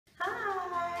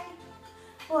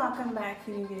Welcome back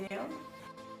to the video.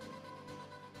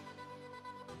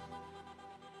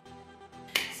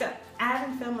 So I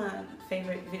haven't filmed a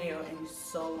favorite video in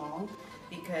so long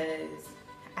because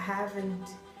I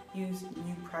haven't used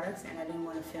new products and I didn't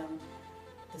want to film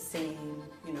the same,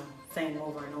 thing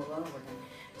over and over and over again.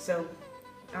 So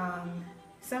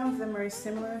some of them are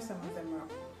similar, some of them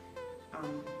are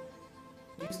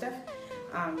new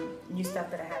stuff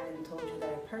that I haven't told you that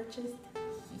I purchased.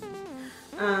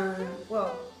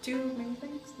 Well, two main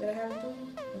things that I haven't told you.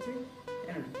 Or three?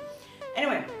 I don't know.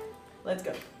 Anyway, let's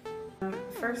go.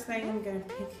 First thing I'm gonna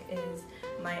pick is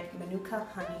my Manuka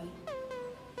honey.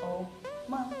 Oh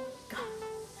my god!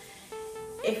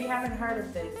 If you haven't heard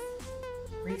of this,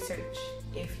 research.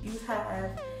 If you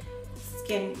have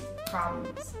skin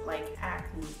problems like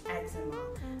acne, eczema,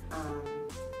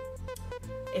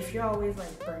 if you're always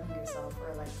like burning yourself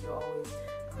or like you're always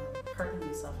hurting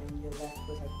yourself and you're left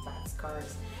with like bad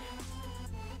scars.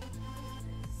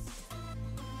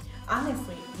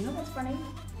 Honestly, you know what's funny?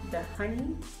 The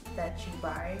honey that you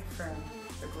buy from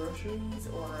the groceries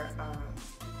or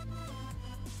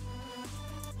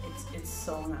it's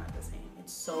so not the same.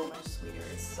 It's so much sweeter.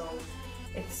 It's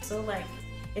so like,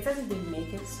 it's as if they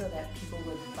make it so that people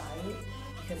would buy it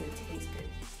because it tastes good.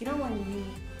 You know when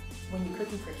you're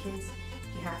cooking for kids,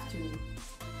 you have to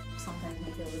sometimes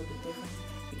make it a little bit different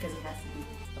because it has to be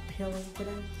appealing to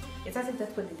them. It's as if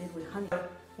that's what they did with honey. But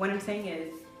what I'm saying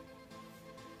is,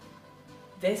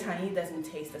 this honey doesn't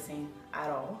taste the same at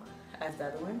all as the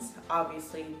other ones,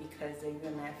 obviously because the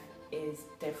UMF is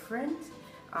different.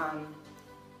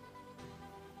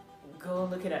 Go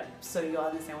look it up so you'll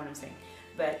understand what I'm saying.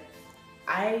 But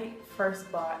I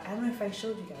first bought, I don't know if I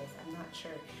showed you guys, I'm not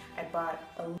sure. I bought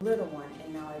a little one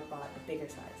and now I bought a bigger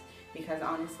size because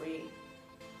honestly,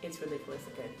 it's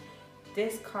ridiculously good.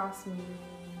 This cost me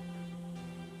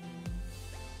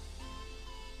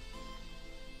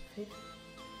 $50.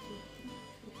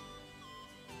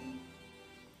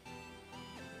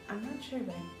 I'm not sure,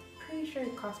 but I'm pretty sure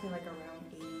it cost me like around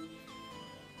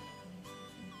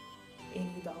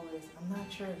 $80. I'm not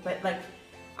sure, but like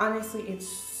honestly, it's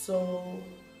so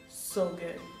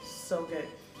good, so good.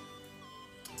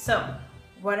 So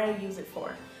what I use it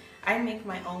for, I make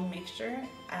my own mixture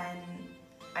and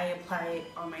I apply it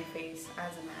on my face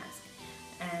as a mask.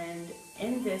 And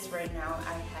in this right now,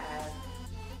 I have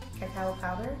cacao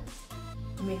powder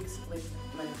mixed with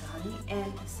Manuka honey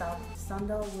and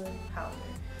sandalwood powder.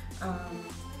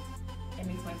 It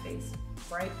makes my face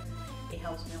bright. It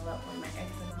helps me a lot with my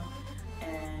eczema.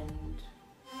 And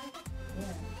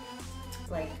yeah,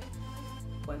 like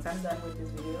once I'm done with this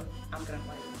video, I'm gonna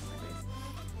apply this on my face.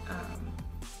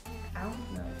 I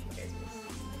don't know if you guys will see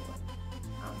what,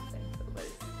 I don't think so, but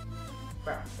it's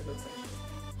brown. It looks like shit.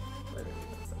 Literally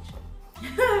looks like shit.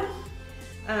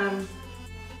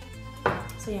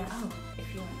 So yeah, if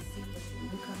you want to see what the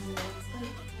new company looks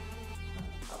like,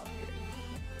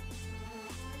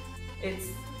 here. It's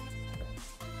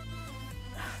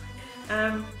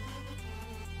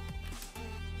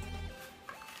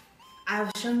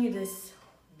I've shown you this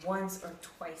once or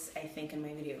twice, I think, in my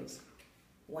videos.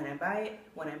 When I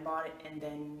bought it, and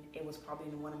then it was probably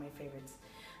one of my favorites.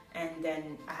 And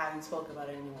then I haven't spoken about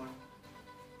it anymore.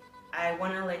 I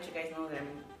want to let you guys know that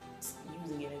I'm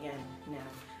using it again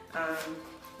now.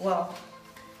 Well,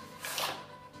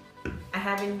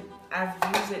 I've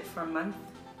used it for the month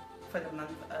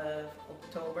of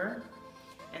October,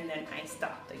 and then I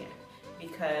stopped again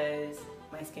because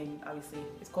my skin, obviously,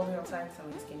 it's colder outside, so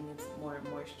my skin needs more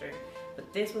moisture.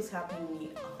 But this was helping me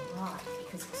a lot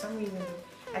because for some reason,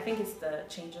 I think it's the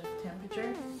change of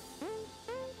temperature.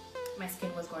 My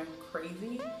skin was going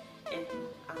crazy, and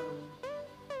I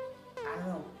don't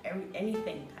know,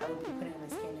 anything I would be putting on my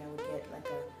skin, I would get like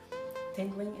a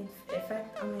tingling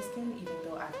effect on my skin, even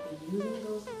though I've been using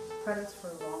those products for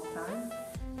a long time.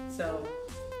 So,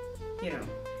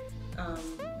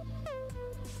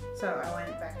 so I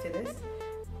went back to this,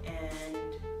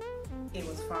 and it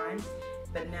was fine.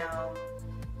 But now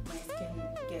my skin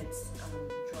gets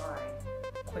dry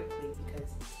quickly because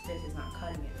this is not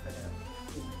cutting it for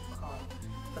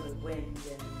the wind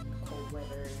and cold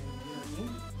weather, and you know what I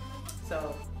mean.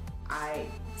 So I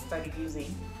started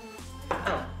using.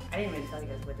 Oh, I didn't even tell you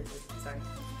guys what this is. Sorry.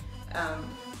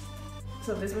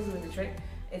 So this was really the trick.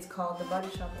 It's called the Body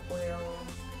Shop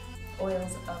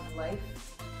Oils of Life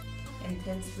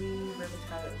Intensely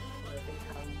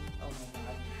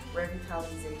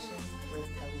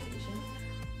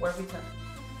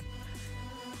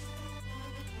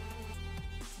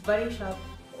Body Shop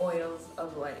Oils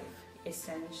of Life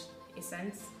Essence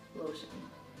Lotion.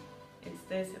 It's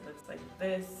this, it looks like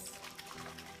this.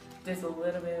 There's a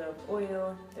little bit of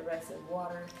oil, the rest of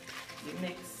water. You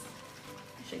mix,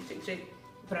 shake, shake, shake.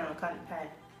 Put it on a cotton pad.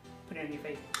 Put it on your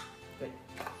face. Good.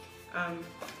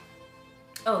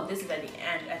 Oh, this is at the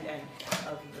end of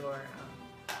your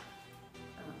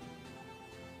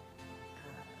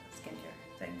skincare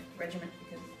thing regimen,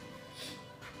 because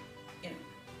you know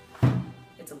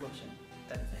it's a lotion.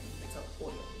 That thing. It's an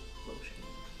oil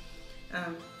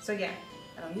lotion. So yeah,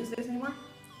 I don't use this anymore.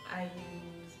 I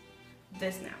use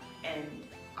this now, and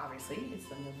obviously it's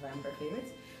the November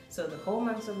favorites. So the whole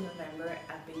month of November,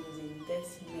 I've been using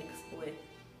this mixed with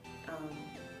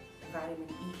vitamin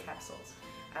E capsules.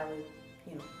 I would,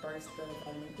 burst the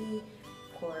vitamin E,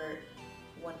 pour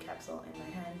 1 capsule in my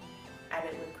hand, add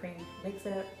it with cream, mix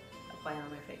it up, apply it on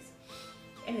my face,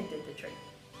 and it did the trick.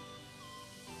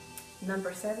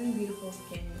 Number 7, Beautiful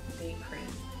Skin Day Cream.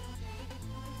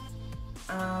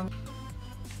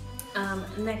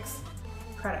 Next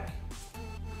product,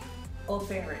 old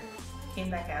favorite, came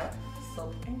back out,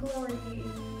 Soap and Glory.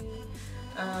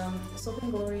 Soap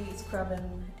and Glory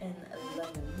Scrubbing and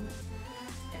Lemon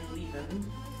and Leave-In.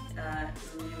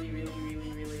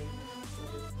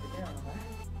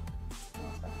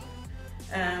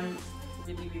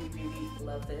 Really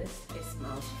love this. It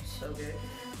smells so good.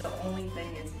 The only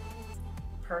thing is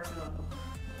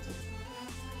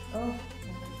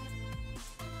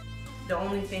the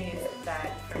only thing is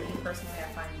that for me personally, I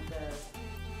find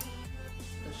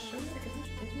the sugar,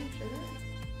 isn't it sugar?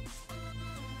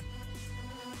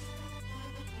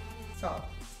 Salt.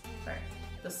 Sorry.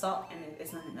 The salt in it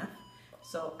is not enough.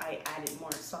 So I added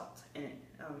more salt in it.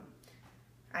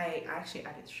 I actually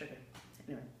added sugar.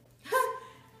 Anyway.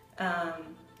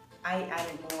 I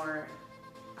added more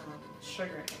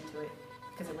sugar into it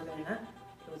because it wasn't enough.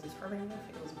 It wasn't scrubbing enough.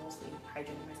 It was mostly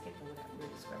hydrating my skin without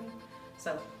really scrubbing.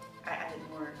 So I added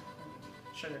more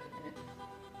sugar in it.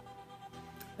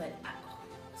 But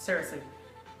seriously,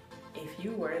 if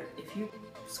you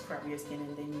scrub your skin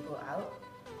and then you go out,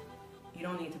 you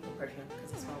don't need to put perfume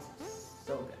because it smells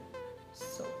so good.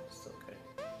 So good. So good.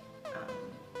 Yeah.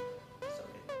 So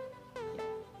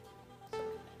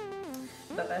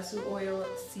good. Babasu oil,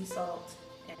 sea salt,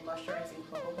 and moisturizing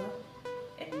jojoba,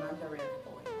 and mandarin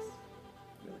oils.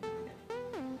 Really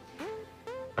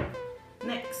good.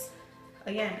 Next,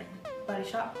 again, Body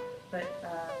Shop, but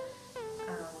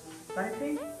body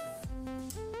cream.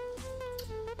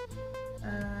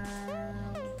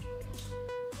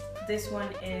 This one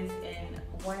is in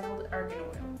wild argan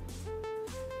oil.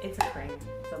 It's a cream,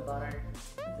 it's a butter,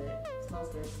 it smells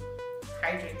good,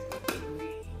 hydrates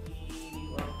really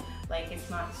well. Like, it's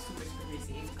not super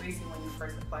greasy. It's greasy when you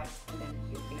first apply it, and then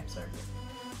you can absorb it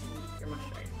and your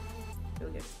moisturizer.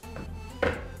 Really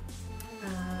good.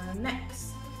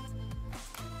 Next,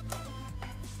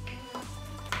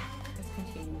 let's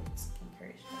continue with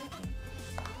skincare.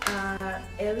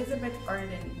 Elizabeth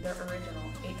Arden, the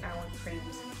original 8-hour cream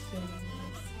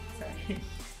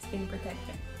skin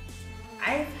protectant.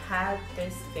 I've had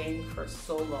this thing for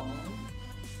so long.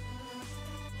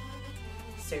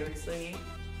 Seriously,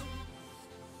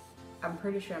 I'm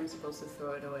pretty sure I'm supposed to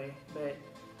throw it away, but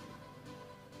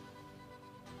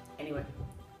anyway,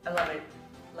 I love it.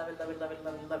 Love it, love it, love it,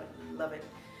 love it, love it, love it.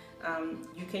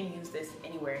 You can use this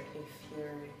anywhere if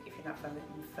you're not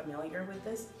familiar with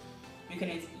this. You can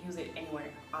use it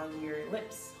anywhere, on your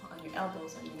lips, on your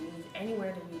elbows, on your knees,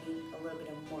 anywhere that you need a little bit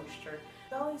of moisture.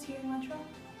 It's always here in Montreal,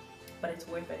 but it's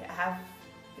worth it.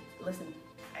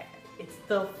 It's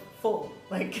still full.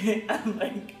 Like, I'm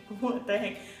like, what the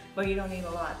heck? But you don't need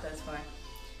a lot, that's fine.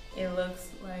 It looks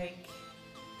like,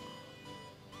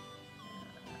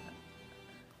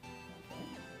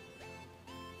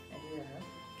 I do that,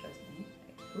 trust me.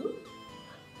 Ooh.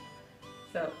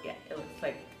 So yeah, it looks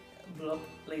like blob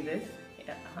like this.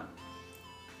 Yeah,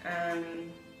 yeah,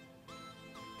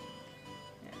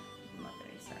 not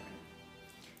 37.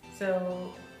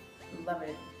 So love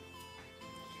it.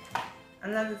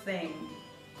 Another thing,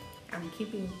 I'm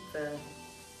keeping the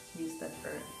new stuff for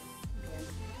again.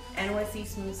 NYC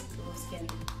Smooth Skin.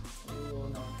 Oh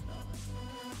no.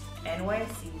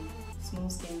 NYC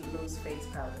Smooth Skin Loose Face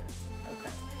Powder.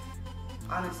 Okay.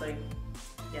 Honestly,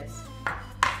 yes.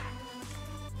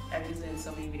 I've used it in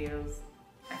so many videos.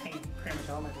 I think pretty much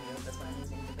all my videos. That's why I'm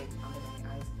using the big under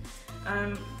my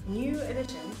eyes. New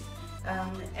edition.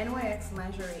 NYX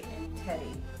Lingerie and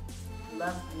Teddy.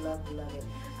 Love it.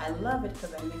 I love it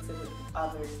because I mix it with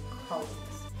other colors.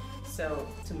 So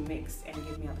to mix and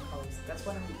give me other colors. That's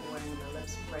what I'm wearing on my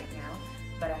lips right now.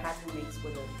 But I have to mix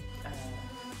with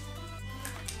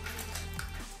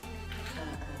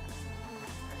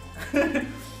a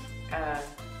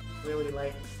really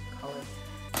light color.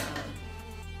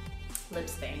 lip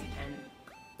stain, and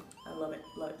I love it,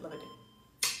 love it, love it.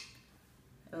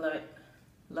 I love it,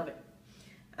 love it.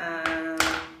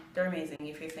 They're amazing.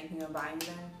 If you're thinking of buying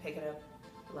them, pick it up.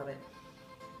 Love it.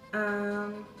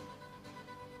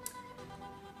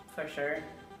 For sure,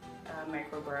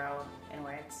 micro brow and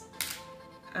wax.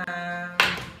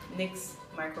 NYX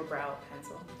micro brow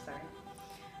pencil. Sorry.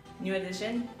 New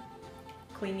addition,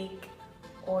 Clinique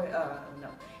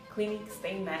Clinique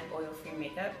Stay Matte Oil Free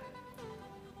Makeup.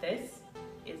 This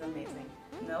is amazing.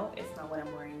 No, it's not what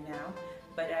I'm wearing now,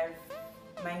 but I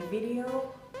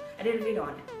did a video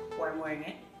on it where I'm wearing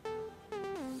it,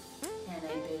 and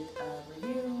I did a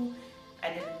review. I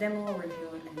did a demo review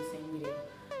and the same video.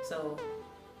 So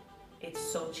it's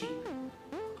so cheap.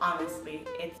 Honestly,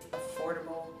 it's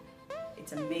affordable.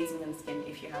 It's amazing on skin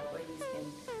if you have oily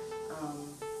skin.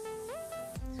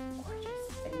 It's gorgeous,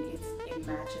 and it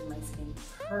matches my skin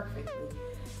perfectly.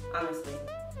 Honestly,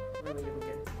 really, really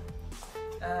good.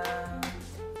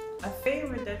 A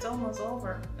favorite that's almost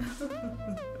over.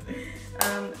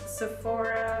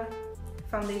 Sephora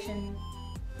foundation.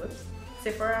 Whoops.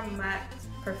 Sephora Matte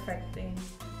Perfecting.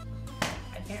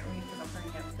 I can't read because I'm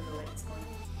turning up because the light's going.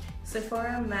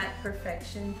 Sephora Matte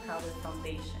Perfection Powder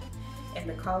Foundation in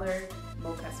the color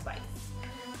Mocha Spice.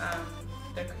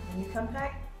 The new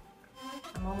compact.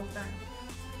 I'm almost done.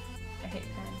 I hit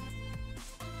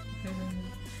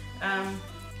 10.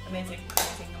 Amazing, amazing,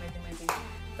 amazing, amazing.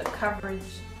 The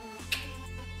coverage,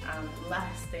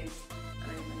 lasting.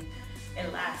 It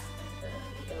lasts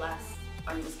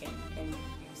on your skin, and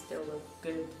you still look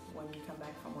good when you come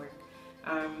back from work.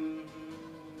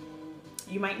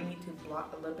 You might need to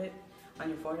blot a little bit on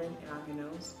your forehead and on your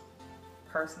nose.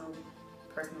 Personally,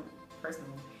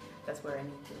 that's where I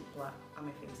need to blot on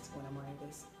my face when I'm wearing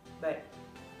this. But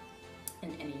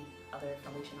in any other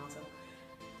foundation also.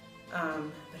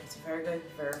 But it's very good,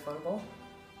 very affordable.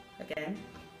 Again,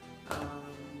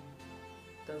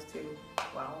 those two,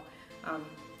 wow.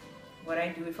 What I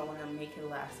do if I want to make it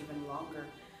last even longer,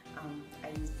 I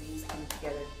use these coming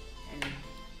together, and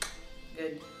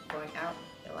good going out,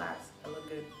 it lasts. I look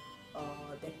good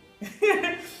all day.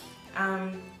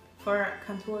 For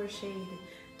contour shade,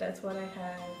 that's what I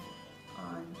have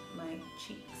on my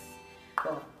cheeks.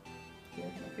 Well, here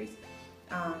in the crease.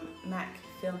 MAC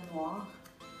Film Noir.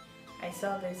 I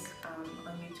saw this on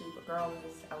YouTube. I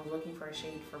was looking for a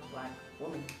shade for black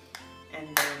woman, and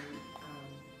then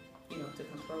to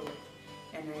contour with.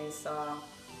 And I saw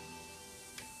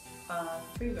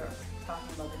Free Girl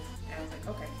talking about this, and I was like,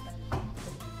 okay,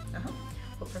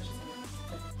 we'll purchase it.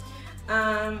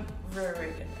 Very,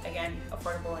 very good. Again,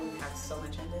 affordable, and you have so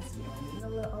much in this. You don't need a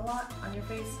lot on your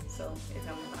face, so it's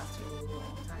gonna last you a really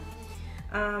long time.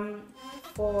 I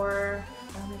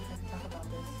don't know if I can talk about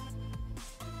this.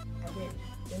 I did,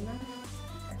 didn't I?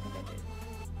 I think I did.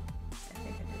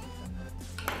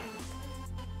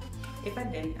 If I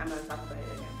didn't, I'm gonna talk about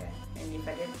it again, okay? And if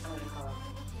I did, I'm gonna call out.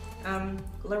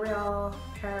 L'Oreal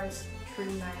Paris True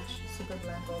Match Super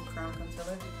Blend Bold Crown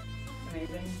Concealer.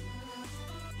 Amazing.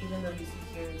 Even though you see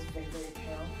here it's very, very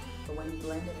pale, but when you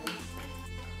blend it in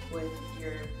with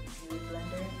your beauty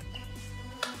blender,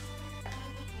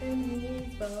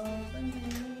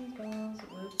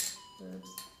 whoops.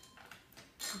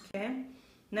 Okay,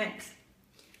 next.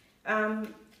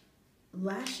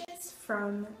 Lashes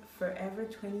from Forever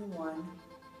 21.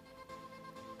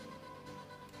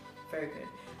 Very good.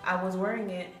 I was wearing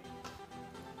it,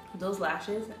 those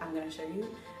lashes, I'm gonna show you.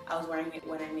 I was wearing it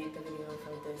when I made the video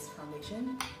for this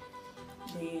foundation.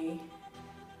 They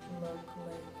look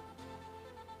like,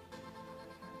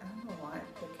 I don't know why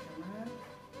the camera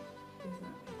is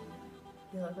not picking up.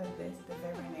 They look like this. They're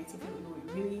very, very nice.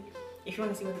 If you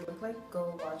want to see what they look like,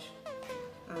 go watch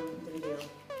the video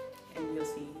and you'll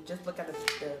see. Just look at the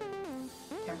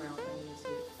camera and you'll see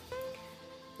it.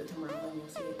 The camera and you'll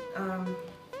see it.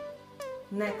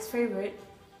 Next favorite,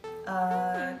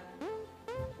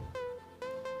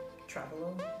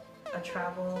 travel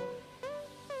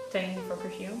thing for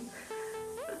perfume.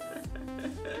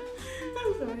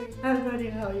 I'm sorry, I have no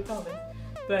idea how you call it,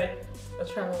 but a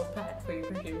travel pack for your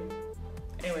perfume.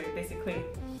 Anyway, basically,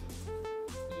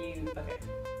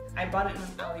 I bought it on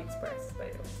AliExpress, by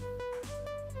the way.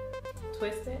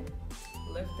 Twist it,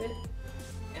 lift it,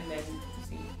 and then you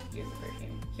see, here's the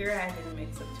perfume. Here I did a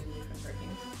mix of 2 different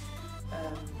perfumes.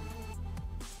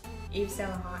 Yves Saint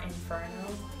Laurent Inferno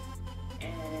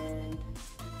and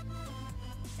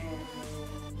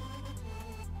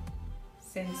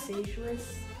Sensuous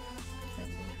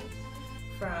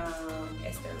from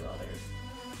Estee Lauder.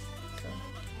 So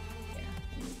yeah,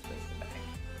 you twist the back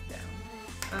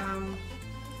down.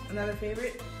 Another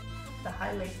favorite, the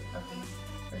highlight of these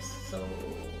are so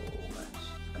much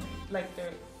like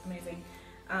they're amazing.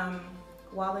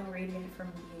 Wild and Radiant from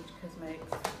BH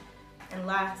Cosmetics. And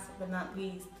last but not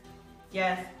least,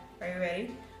 yes, are you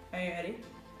ready? Are you ready?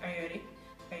 Are you ready?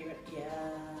 Are you ready?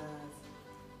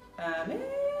 Yes.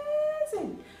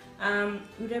 Amazing.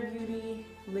 Huda Beauty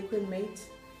Liquid Mate.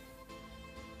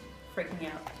 Freaking me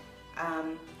out.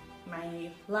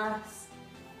 My last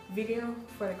video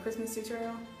for the Christmas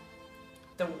tutorial,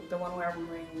 the one where I'm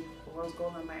wearing rose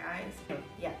gold on my eyes.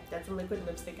 Yeah, that's a liquid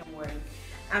lipstick I'm wearing.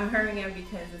 I'm hurrying up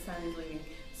because the sun is leaving.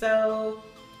 So,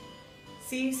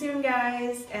 see you soon,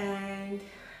 guys, and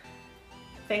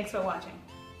thanks for watching.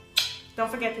 Don't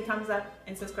forget to thumbs up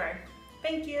and subscribe.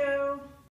 Thank you.